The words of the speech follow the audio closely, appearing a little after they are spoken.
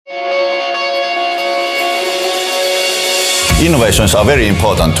Innovations are very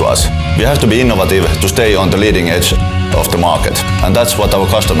important to us. We have to be innovative to stay on the leading edge of the market, and that's what our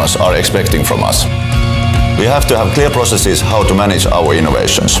customers are expecting from us. We have to have clear processes how to manage our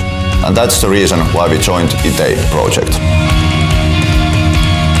innovations, and that's the reason why we joined ITEI project.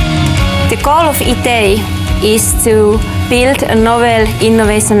 The goal of ITEI is to build a novel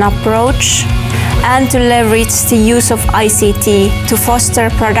innovation approach and to leverage the use of ICT to foster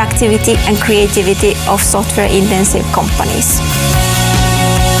productivity and creativity of software-intensive companies.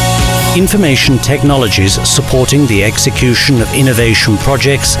 Information Technologies supporting the execution of innovation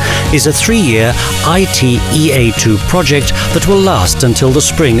projects is a 3-year ITEI2 project that will last until the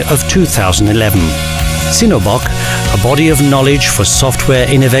spring of 2011. SinnoBok, a body of knowledge for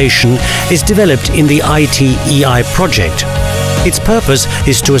software innovation, is developed in the ITEI project. Its purpose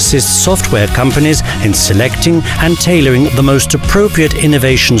is to assist software companies in selecting and tailoring the most appropriate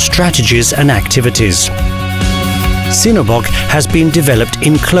innovation strategies and activities. SinnoBok has been developed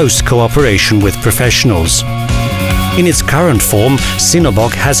in close cooperation with professionals. In its current form,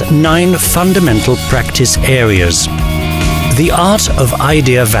 SinnoBok has 9 fundamental practice areas. The art of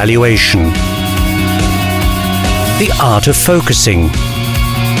idea valuation, the art of focusing,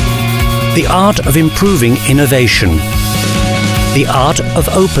 the art of improving innovation, the art of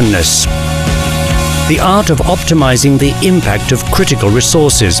openness, the art of optimizing the impact of critical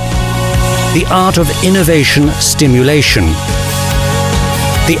resources, the art of innovation stimulation,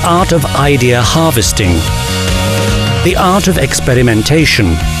 the art of idea harvesting, the art of experimentation,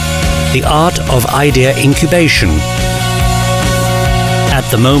 the art of idea incubation. At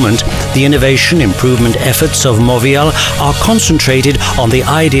the moment, the innovation improvement efforts of Movial are concentrated on the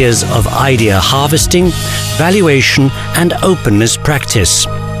ideas of idea harvesting, valuation and openness practice.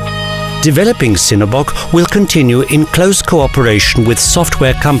 Developing SinnoBok will continue in close cooperation with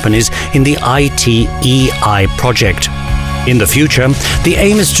software companies in the ITEI project. In the future, the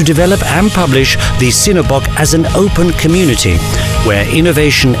aim is to develop and publish the SinnoBok as an open community, where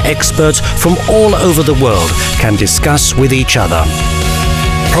innovation experts from all over the world can discuss with each other.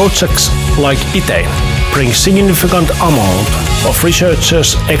 Projects like ITEI bring significant amount of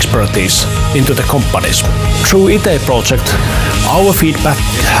researchers' expertise into the companies. Through ITEI project, our feedback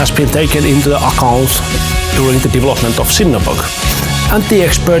has been taken into account during the development of SinnoBok, and the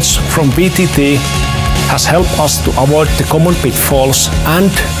experts from VTT has helped us to avoid the common pitfalls and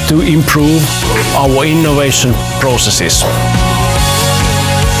to improve our innovation processes.